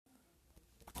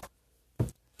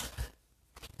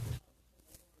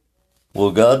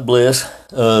Well, God bless.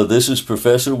 This is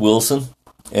Professor Wilson,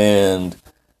 and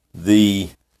the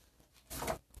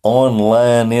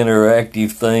online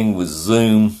interactive thing with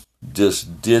Zoom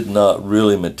just did not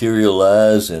really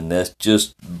materialize, and that's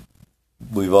just,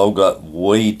 we've all got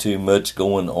way too much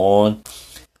going on.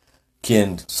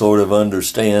 Can sort of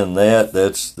understand that.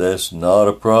 That's not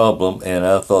a problem, and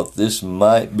I thought this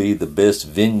might be the best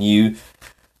venue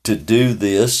to do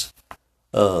this.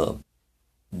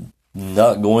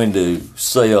 Not going to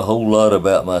say a whole lot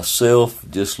about myself,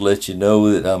 just let you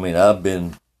know that, I've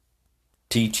been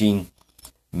teaching,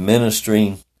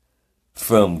 ministering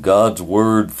from God's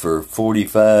Word for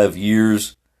 45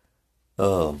 years,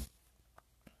 and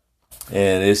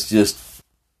it's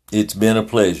been a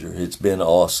pleasure. It's been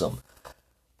awesome,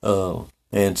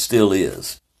 and still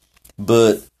is.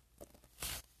 But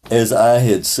as I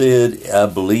had said, I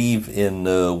believe in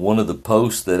one of the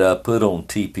posts that I put on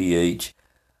TPH,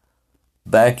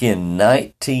 back in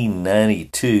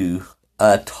 1992,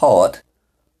 I taught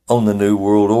on the New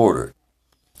World Order.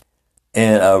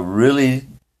 And I really,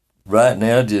 right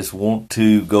now, just want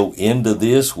to go into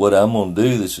this, what I'm going to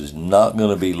do. This is not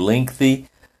going to be lengthy.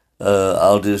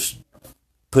 I'll just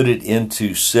put it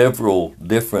into several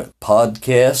different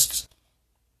podcasts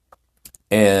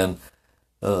and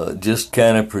just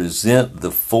kind of present the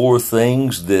four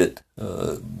things that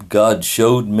God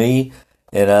showed me.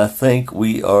 And I think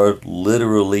we are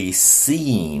literally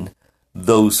seeing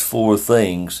those four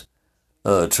things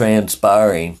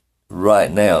transpiring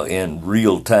right now in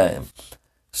real time.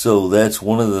 So that's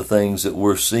one of the things that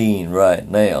we're seeing right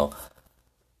now.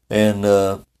 And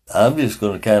I'm just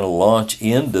going to kind of launch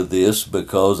into this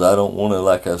because I don't want to,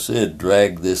 like I said,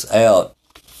 drag this out.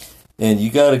 And you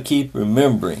got to keep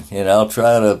remembering, and I'll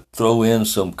try to throw in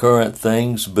some current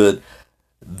things, but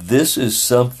this is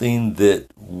something that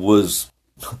was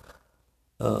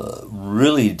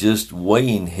really just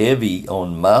weighing heavy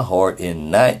on my heart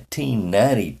in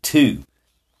 1992.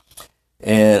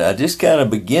 And I just kind of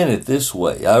begin it this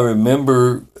way. I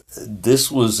remember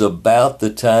this was about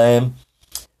the time,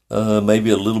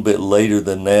 maybe a little bit later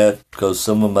than that, because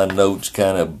some of my notes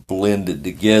kind of blended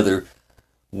together,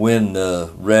 when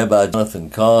Rabbi Jonathan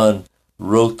Cahn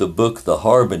wrote the book, The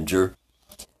Harbinger.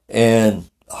 And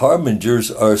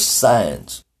harbingers are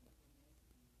signs.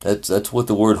 That's what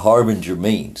the word harbinger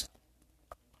means.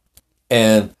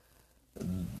 And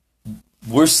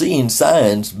we're seeing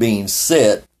signs being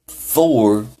set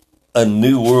for a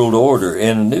new world order.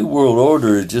 And a new world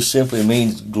order just simply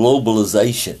means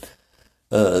globalization.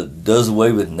 Does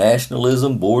away with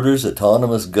nationalism, borders,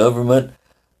 autonomous government,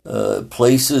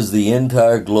 places the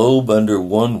entire globe under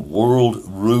one world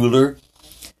ruler.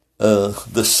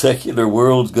 The secular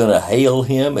world's going to hail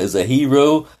him as a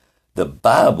hero. The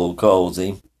Bible calls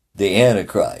him the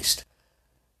Antichrist.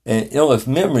 And, if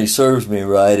memory serves me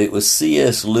right, it was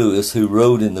C.S. Lewis who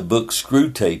wrote in the book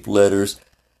Screwtape Letters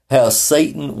how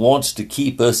Satan wants to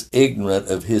keep us ignorant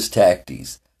of his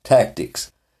tactics.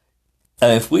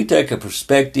 And if we take a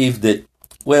perspective that,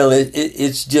 well,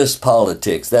 it's just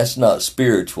politics, that's not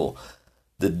spiritual,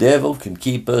 the devil can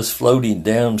keep us floating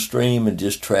downstream and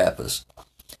just trap us.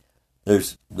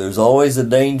 There's always a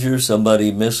danger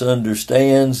somebody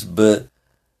misunderstands, but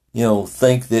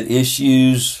think that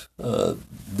issues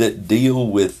that deal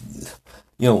with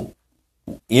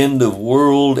end of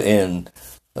world and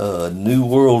new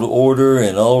world order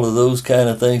and all of those kind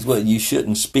of things, well, you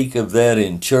shouldn't speak of that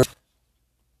in church.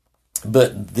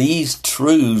 But these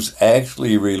truths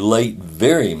actually relate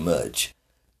very much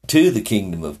to the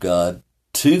kingdom of God,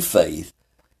 to faith,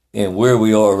 and where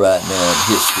we are right now in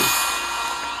history.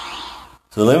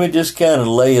 So let me just kind of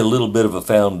lay a little bit of a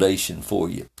foundation for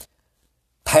you.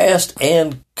 Past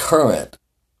and current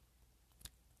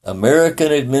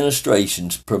American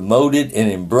administrations promoted and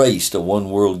embraced a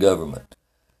one-world government.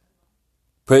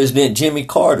 President Jimmy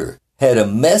Carter had a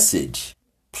message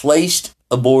placed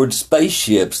aboard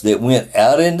spaceships that went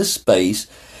out into space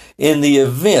in the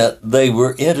event they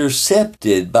were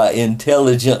intercepted by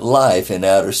intelligent life in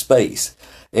outer space.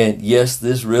 And yes,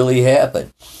 this really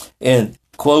happened. And,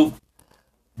 quote,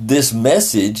 this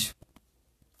message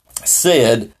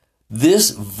said,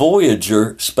 this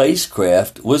Voyager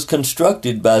spacecraft was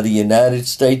constructed by the United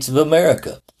States of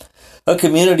America, a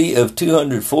community of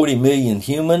 240 million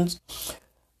humans.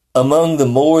 Among the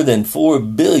more than 4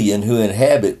 billion who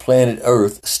inhabit planet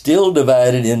Earth, still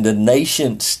divided into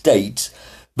nation states,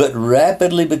 but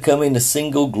rapidly becoming a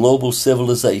single global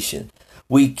civilization.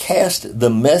 We cast the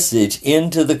message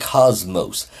into the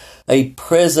cosmos, a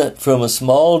present from a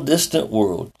small distant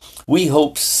world we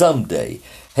hope someday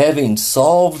having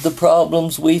solved the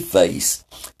problems we face,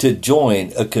 to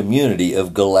join a community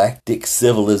of galactic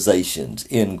civilizations,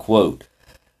 end quote.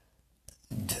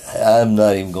 I'm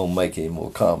not even going to make any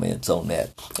more comments on that.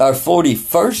 Our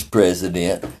 41st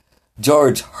president,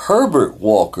 George Herbert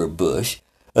Walker Bush,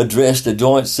 addressed a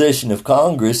joint session of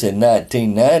Congress in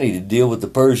 1990 to deal with the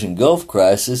Persian Gulf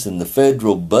crisis and the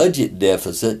federal budget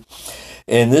deficit.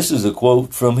 And this is a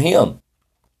quote from him.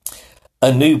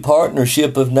 "A new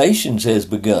partnership of nations has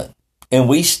begun, and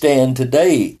we stand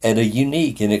today at a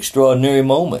unique and extraordinary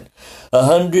moment.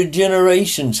 100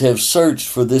 generations have searched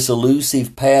for this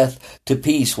elusive path to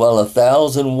peace, while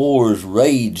 1,000 wars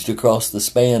raged across the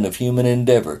span of human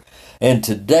endeavor. And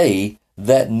today,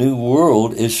 that new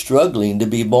world is struggling to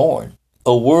be born.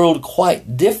 A world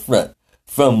quite different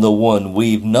from the one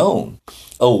we've known.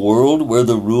 A world where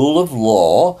the rule of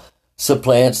law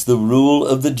supplants the rule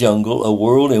of the jungle. A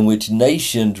world in which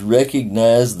nations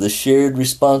recognize the shared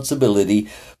responsibility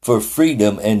for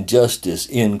freedom and justice,"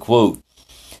 end quote.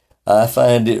 I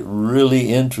find it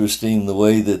really interesting the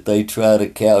way that they try to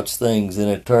couch things in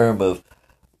a term of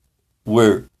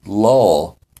where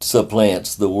law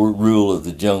supplants the rule of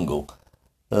the jungle.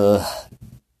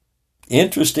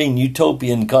 Interesting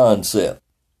utopian concept.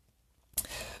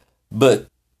 But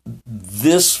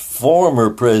this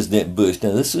former President Bush,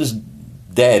 now this is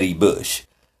Daddy Bush,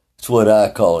 that's what I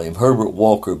call him, Herbert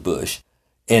Walker Bush,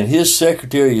 and his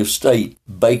Secretary of State,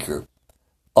 Baker,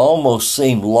 almost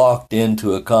seemed locked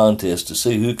into a contest to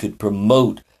see who could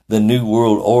promote the New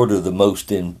World Order the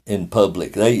most in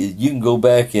public. You can go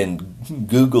back and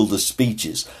Google the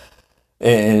speeches,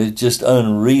 and it's just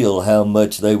unreal how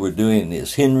much they were doing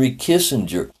this. Henry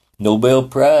Kissinger, Nobel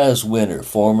Prize winner,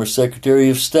 former Secretary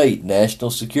of State,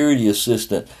 National Security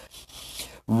Assistant,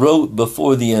 wrote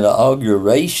before the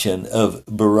inauguration of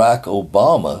Barack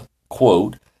Obama,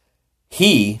 quote,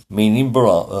 "He," meaning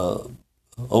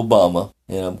Obama,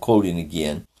 and I'm quoting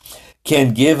again,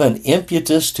 "can give an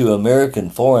impetus to American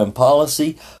foreign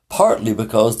policy, partly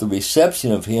because the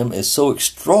reception of him is so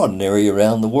extraordinary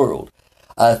around the world.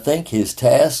 I think his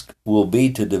task will be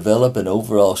to develop an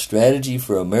overall strategy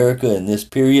for America in this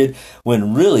period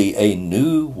when really a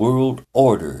new world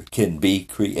order can be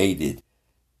created,"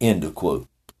 end of quote.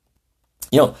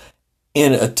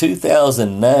 In a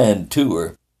 2009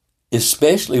 tour,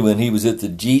 especially when he was at the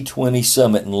G20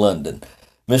 summit in London,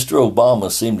 Mr.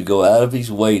 Obama seemed to go out of his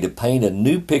way to paint a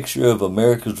new picture of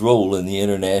America's role in the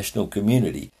international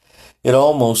community. It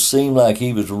almost seemed like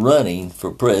he was running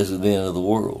for president of the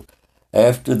world.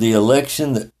 After the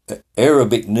election, the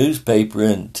Arabic newspaper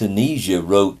in Tunisia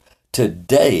wrote,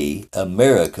 "Today,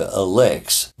 America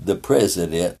elects the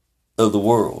president of the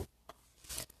world."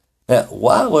 Now,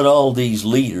 why would all these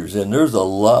leaders, and there's a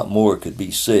lot more could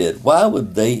be said, why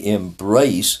would they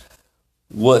embrace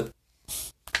what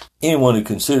anyone who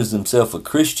considers themselves a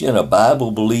Christian, a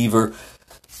Bible believer,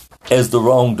 as the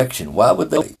wrong direction? Why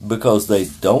would they? Because they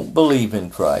don't believe in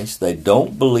Christ. They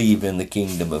don't believe in the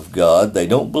kingdom of God. They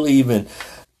don't believe in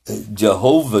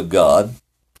Jehovah God,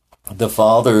 the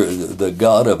Father, the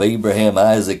God of Abraham,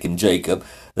 Isaac, and Jacob.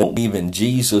 They don't believe in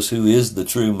Jesus, who is the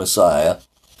true Messiah.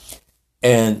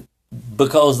 And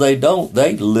because they don't,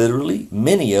 they literally,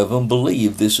 many of them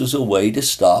believe this is a way to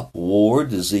stop war,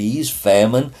 disease,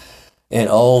 famine, and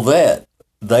all that.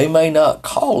 They may not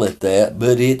call it that,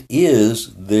 but it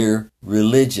is their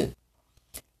religion.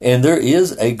 And there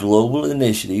is a global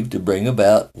initiative to bring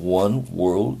about one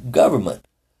world government.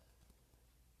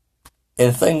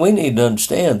 And the thing we need to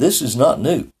understand, this is not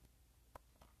new.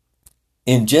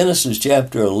 In Genesis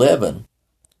chapter 11,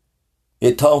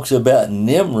 it talks about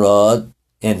Nimrod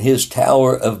and his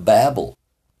Tower of Babel.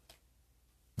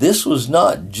 This was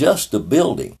not just a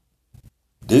building.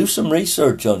 Do some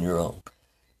research on your own.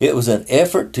 It was an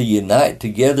effort to unite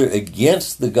together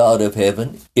against the God of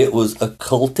heaven. It was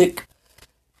occultic.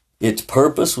 Its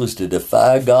purpose was to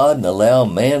defy God and allow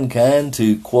mankind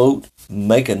to, quote,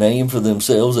 make a name for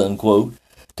themselves, unquote,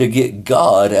 to get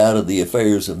God out of the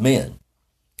affairs of men.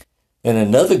 And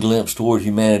another glimpse toward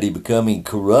humanity becoming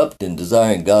corrupt and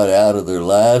desiring God out of their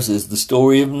lives is the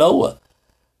story of Noah.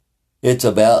 It's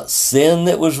about sin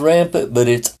that was rampant, but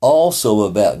it's also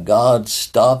about God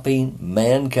stopping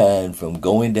mankind from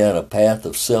going down a path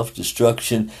of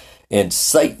self-destruction and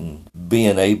Satan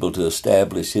being able to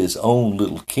establish his own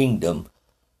little kingdom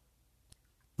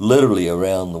literally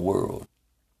around the world.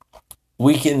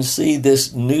 We can see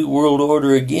this new world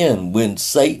order again when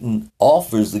Satan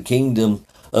offers the kingdom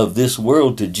of this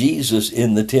world to Jesus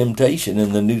in the temptation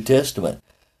in the New Testament.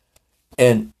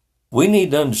 And we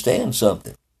need to understand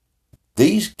something.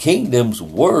 these kingdoms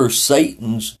were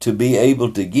Satan's to be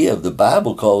able to give. The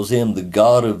Bible calls him the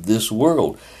God of this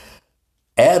world.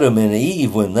 Adam and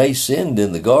Eve, when they sinned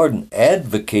in the garden,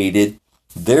 advocated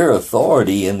their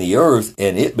authority in the earth,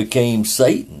 and it became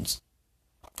Satan's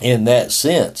in that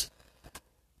sense.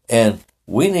 And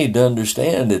we need to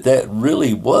understand that that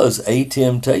really was a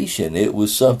temptation. It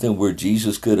was something where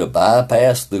Jesus could have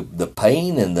bypassed the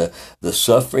pain and the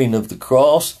suffering of the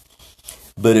cross,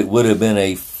 but it would have been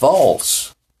a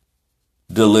false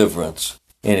deliverance,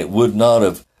 and it would not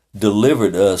have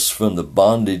delivered us from the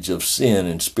bondage of sin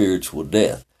and spiritual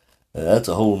death. Now, that's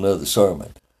a whole nother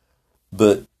sermon.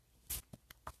 But,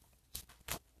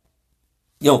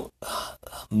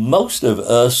 most of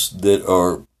us that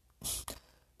are,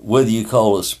 whether you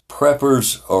call us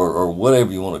preppers or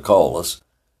whatever you want to call us,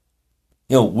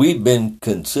 we've been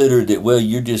considered that, well,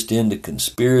 you're just into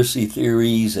conspiracy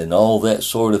theories and all that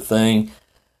sort of thing.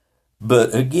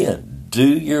 But again, do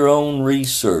your own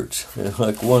research.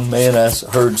 Like one man I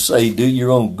heard say, do your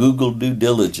own Google due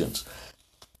diligence.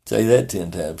 Say that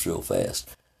 10 times real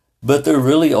fast. But there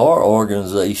really are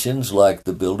organizations like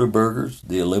the Bilderbergers,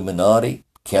 the Illuminati,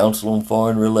 Council on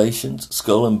Foreign Relations,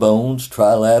 Skull and Bones,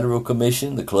 Trilateral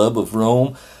Commission, the Club of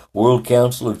Rome, World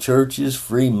Council of Churches,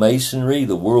 Freemasonry,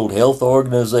 the World Health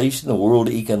Organization, the World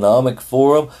Economic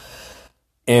Forum.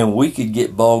 And we could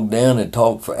get bogged down and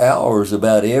talk for hours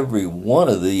about every one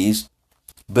of these.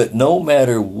 But no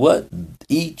matter what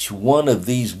each one of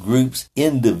these groups'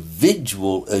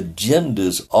 individual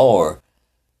agendas are,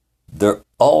 they're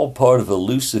all part of a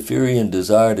Luciferian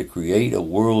desire to create a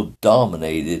world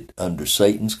dominated under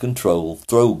Satan's control,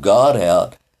 throw God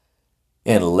out,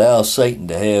 and allow Satan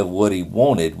to have what he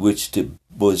wanted, which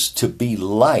was to be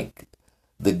like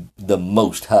the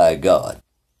Most High God.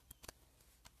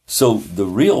 So the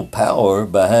real power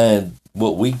behind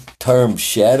what we term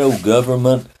shadow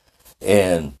government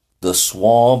and the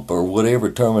swamp or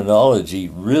whatever terminology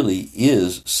really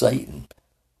is Satan.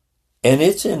 And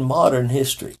it's in modern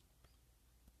history.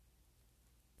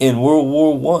 In World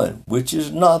War I, which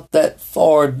is not that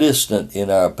far distant in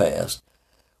our past,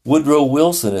 Woodrow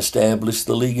Wilson established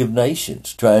the League of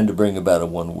Nations, trying to bring about a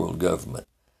one-world government.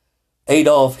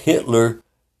 Adolf Hitler,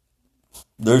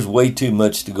 there's way too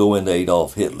much to go into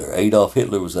Adolf Hitler. Adolf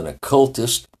Hitler was an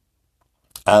occultist,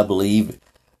 I believe,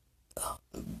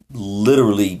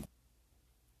 literally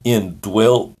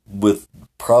indwelt with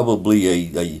probably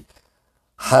a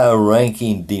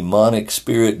high-ranking demonic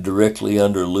spirit directly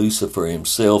under Lucifer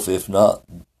himself, if not.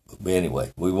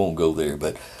 Anyway, we won't go there.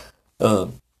 But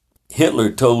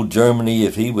Hitler told Germany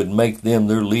if he would make them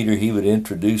their leader, he would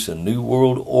introduce a new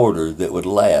world order that would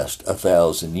last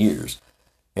 1,000 years.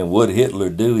 And what did Hitler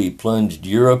do? He plunged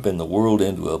Europe and the world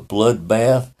into a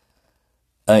bloodbath.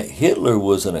 Hitler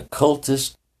was an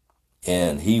occultist,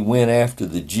 and he went after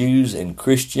the Jews and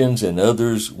Christians and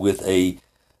others with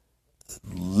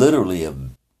literally a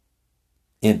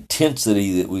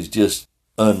intensity that was just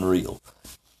unreal.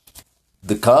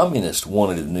 The communists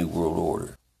wanted a new world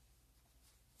order.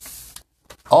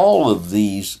 All of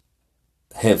these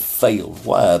have failed.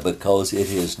 Why? Because it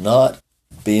has not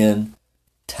been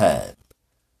time.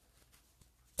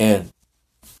 And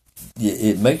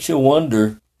it makes you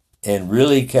wonder and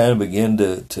really kind of begin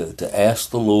to ask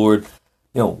the Lord,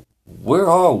 where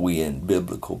are we in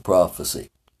biblical prophecy?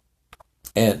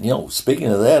 And, speaking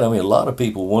of that, a lot of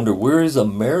people wonder, where is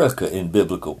America in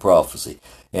biblical prophecy?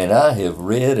 And I have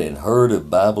read and heard of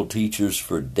Bible teachers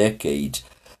for decades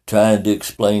trying to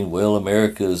explain, well,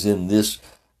 America is in this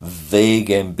vague,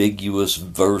 ambiguous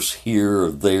verse here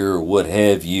or there or what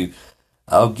have you.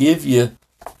 I'll give you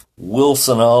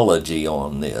Wilsonology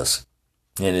on this.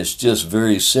 And it's just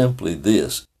very simply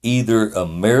this. Either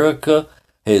America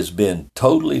has been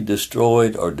totally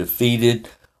destroyed or defeated,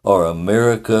 or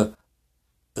America,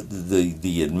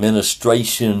 the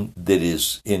administration that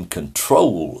is in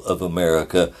control of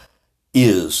America,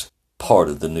 is part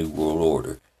of the New World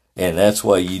Order. And that's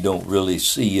why you don't really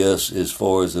see us as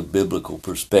far as a biblical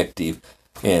perspective.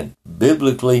 And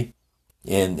biblically,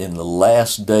 in the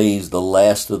last days, the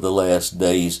last of the last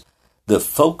days, the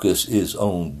focus is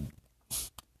on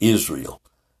Israel.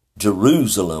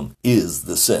 Jerusalem is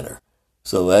the center.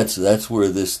 So that's where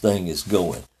this thing is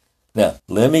going. Now,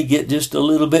 let me get just a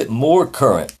little bit more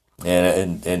current.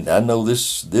 And I know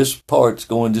this part's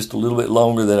going just a little bit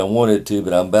longer than I wanted it to,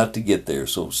 but I'm about to get there.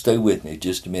 So stay with me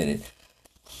just a minute.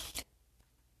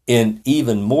 In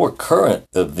even more current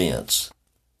events,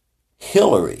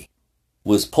 Hillary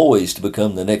was poised to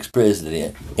become the next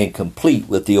president and complete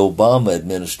what the Obama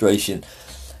administration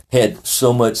had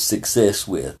so much success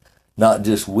with. not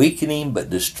just weakening, but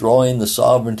destroying the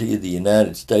sovereignty of the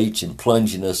United States and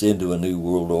plunging us into a new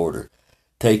world order,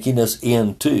 taking us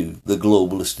into the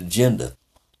globalist agenda.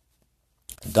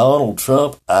 Donald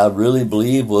Trump, I really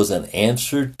believe, was an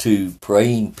answer to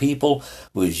praying people,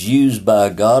 was used by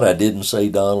God. I didn't say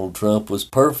Donald Trump was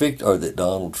perfect or that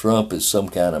Donald Trump is some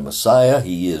kind of Messiah.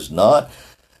 He is not.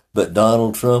 But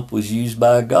Donald Trump was used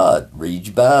by God. Read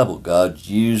your Bible. God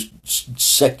used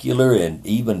secular and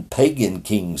even pagan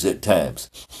kings at times.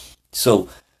 So,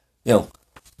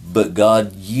 but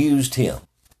God used him.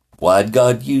 Why'd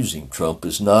God use him? Trump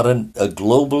is not a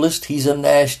globalist. He's a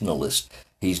nationalist.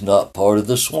 He's not part of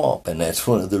the swamp, and that's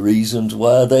one of the reasons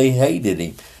why they hated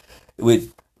him.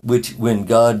 Which when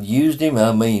God used him,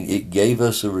 it gave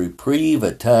us a reprieve,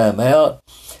 a time out.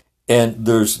 And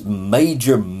there's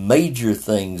major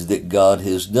things that God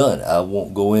has done. I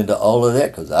won't go into all of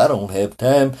that because I don't have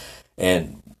time,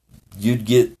 and you'd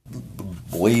get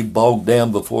way bogged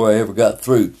down before I ever got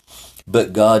through.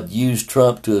 But God used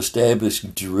Trump to establish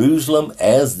Jerusalem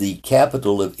as the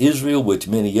capital of Israel, which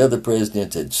many other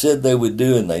presidents had said they would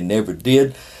do, and they never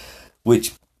did,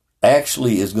 which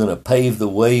actually is going to pave the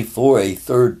way for a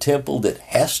third temple that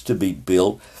has to be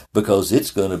built, because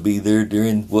it's going to be there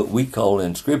during what we call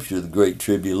in Scripture the Great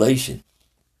Tribulation.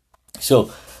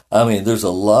 So, there's a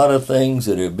lot of things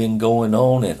that have been going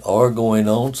on and are going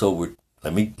on. So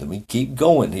let me keep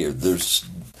going here.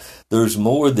 There's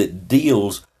more that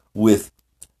deals with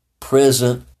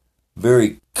present,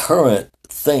 very current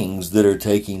things that are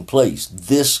taking place.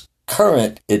 This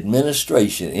current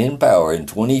administration in power in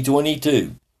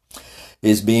 2022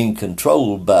 is being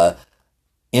controlled by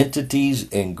entities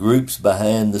and groups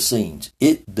behind the scenes.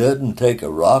 It doesn't take a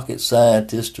rocket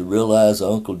scientist to realize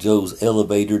Uncle Joe's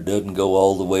elevator doesn't go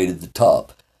all the way to the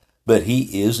top, but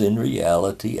he is in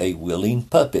reality a willing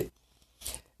puppet.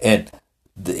 And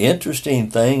the interesting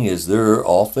thing is there are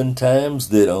often times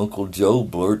that Uncle Joe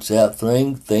blurts out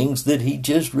things that he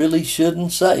just really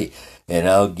shouldn't say. And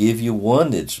I'll give you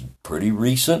one that's pretty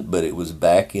recent, but it was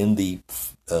back in the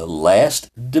last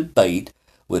debate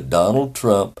with Donald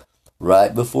Trump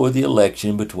right before the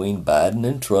election between Biden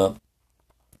and Trump.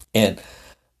 And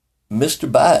Mr.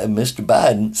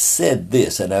 Biden said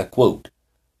this, and I quote,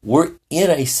 "We're in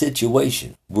a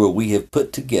situation where we have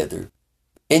put together,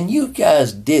 and you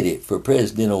guys did it for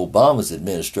President Obama's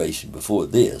administration before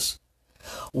this,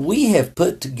 we have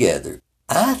put together,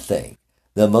 I think,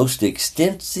 the most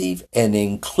extensive and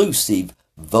inclusive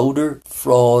voter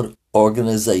fraud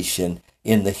organization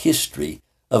in the history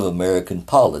of American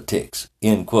politics,"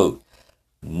 end quote.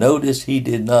 Notice he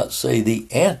did not say the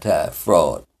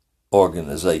anti-fraud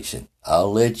organization.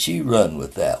 I'll let you run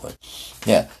with that one.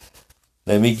 Now,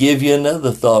 let me give you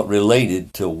another thought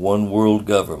related to one world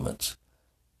governments.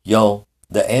 Y'all,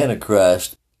 the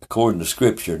Antichrist, according to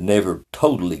Scripture, never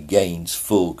totally gains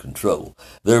full control.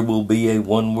 There will be a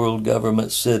one world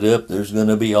government set up. There's going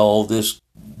to be all this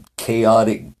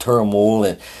chaotic turmoil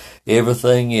and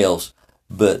everything else.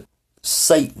 But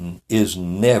Satan is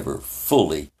never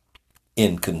fully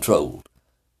in control.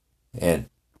 And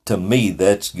to me,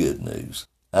 that's good news.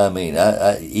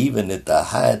 I even at the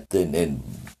height, and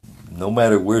no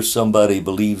matter where somebody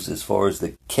believes as far as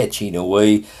the catching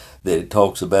away that it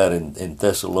talks about in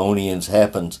Thessalonians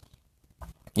happens,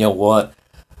 you know what?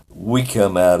 We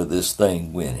come out of this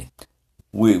thing winning.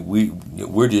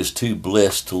 We're just too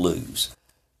blessed to lose.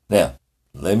 Now,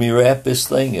 let me wrap this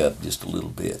thing up just a little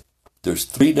bit. There's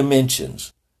 3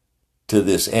 dimensions to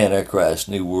this Antichrist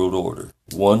New World Order.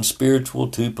 1 spiritual,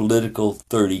 2 political,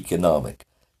 3 economic.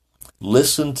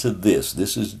 Listen to this.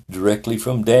 This is directly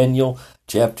from Daniel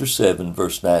chapter 7,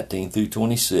 verse 19 through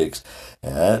 26.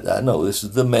 And I know this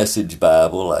is the Message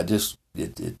Bible. It's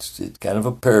kind of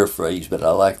a paraphrase, but I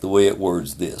like the way it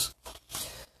words this.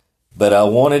 But I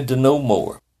wanted to know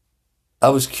more. I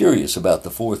was curious about the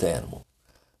 4th animal,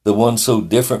 the one so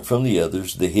different from the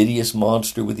others, the hideous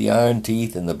monster with the iron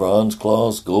teeth and the bronze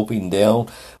claws gulping down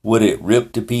what it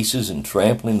ripped to pieces and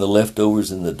trampling the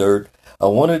leftovers in the dirt. I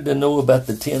wanted to know about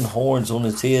the 10 horns on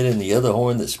its head and the other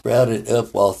horn that sprouted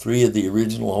up while 3 of the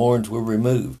original horns were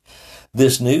removed.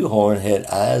 This new horn had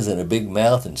eyes and a big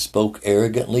mouth and spoke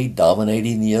arrogantly,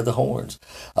 dominating the other horns.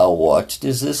 I watched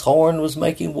as this horn was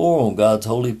making war on God's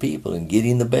holy people and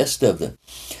getting the best of them.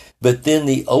 But then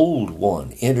the old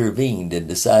one intervened and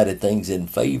decided things in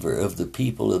favor of the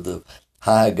people of the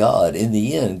high God. In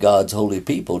the end, God's holy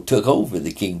people took over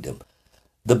the kingdom.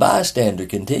 The bystander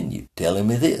continued, telling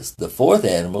me this: the fourth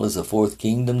animal is the fourth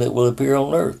kingdom that will appear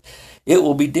on earth. It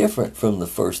will be different from the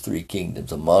first three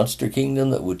kingdoms, a monster kingdom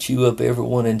that will chew up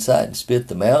everyone in sight and spit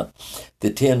them out.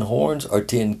 The 10 horns are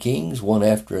 10 kings, one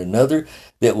after another,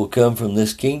 that will come from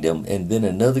this kingdom, and then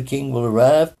another king will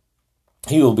arrive.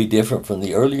 He will be different from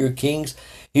the earlier kings.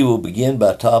 He will begin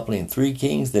by toppling 3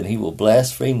 kings, then he will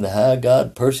blaspheme the high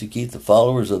God, persecute the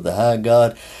followers of the high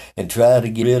God, and try to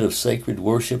get rid of sacred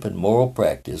worship and moral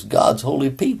practice. God's holy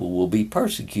people will be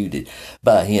persecuted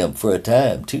by him for a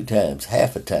time, 2 times,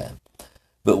 half a time.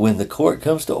 But when the court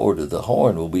comes to order, the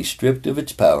horn will be stripped of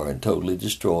its power and totally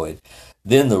destroyed.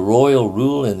 Then the royal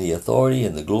rule and the authority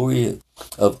and the glory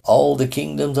of all the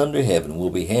kingdoms under heaven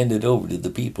will be handed over to the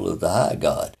people of the high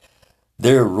God.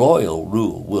 Their royal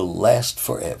rule will last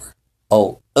forever.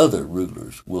 All other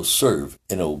rulers will serve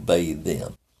and obey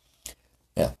them.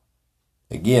 Now,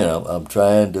 again, I'm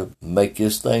trying to make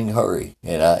this thing hurry,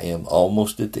 and I am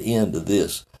almost at the end of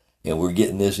this, and we're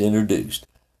getting this introduced.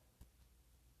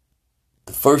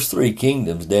 The first 3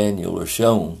 kingdoms Daniel are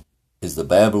shown is the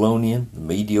Babylonian, the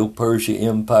Medo-Persia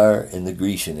Empire, and the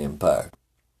Grecian Empire.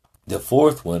 The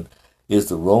fourth one is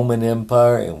the Roman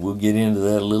Empire, and we'll get into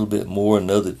that a little bit more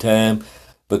another time,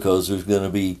 because there's going to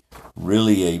be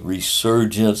really a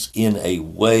resurgence in a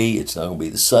way. It's not going to be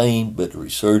the same, but a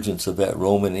resurgence of that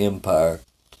Roman Empire.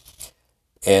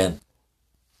 And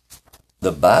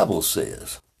the Bible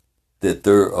says that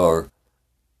there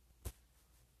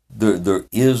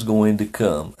is going to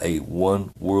come a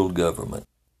one world government.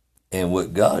 And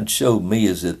what God showed me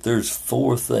is that there's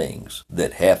 4 things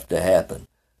that have to happen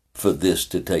for this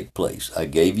to take place. I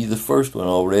gave you the first one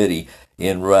already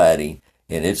in writing,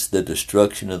 and it's the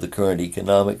destruction of the current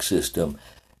economic system.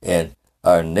 And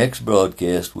our next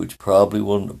podcast, which probably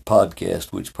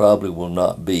will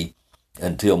not be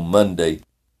until Monday,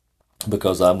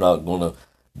 because I'm not going to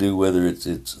do whether it's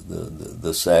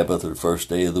the Sabbath or first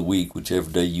day of the week, whichever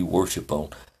day you worship on.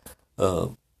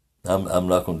 I'm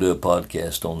not going to do a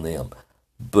podcast on them.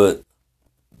 But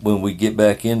when we get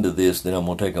back into this, then I'm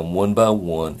going to take them one by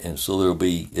one, and so there'll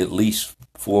be at least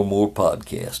 4 more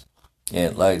podcasts.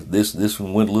 And like this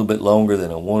one went a little bit longer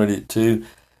than I wanted it to,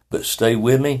 but stay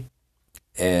with me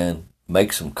and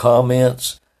make some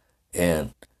comments,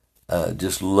 and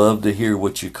just love to hear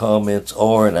what your comments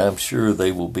are, and I'm sure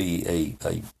they will be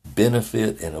a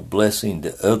benefit and a blessing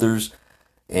to others.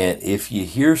 And if you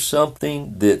hear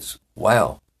something that's,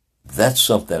 wow, that's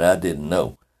something I didn't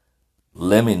know,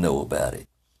 let me know about it.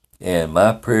 And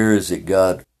my prayer is that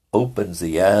God opens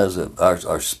the eyes of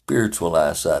our spiritual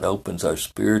eyesight, opens our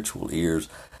spiritual ears,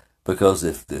 because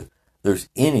if there's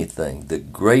anything, the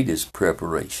greatest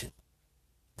preparation,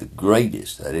 the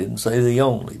greatest, I didn't say the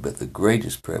only, but the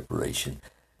greatest preparation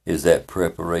is that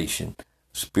preparation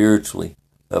spiritually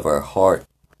of our heart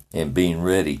and being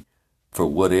ready for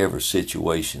whatever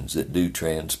situations that do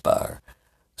transpire.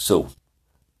 So,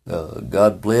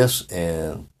 God bless,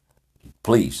 and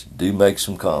please do make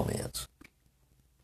some comments.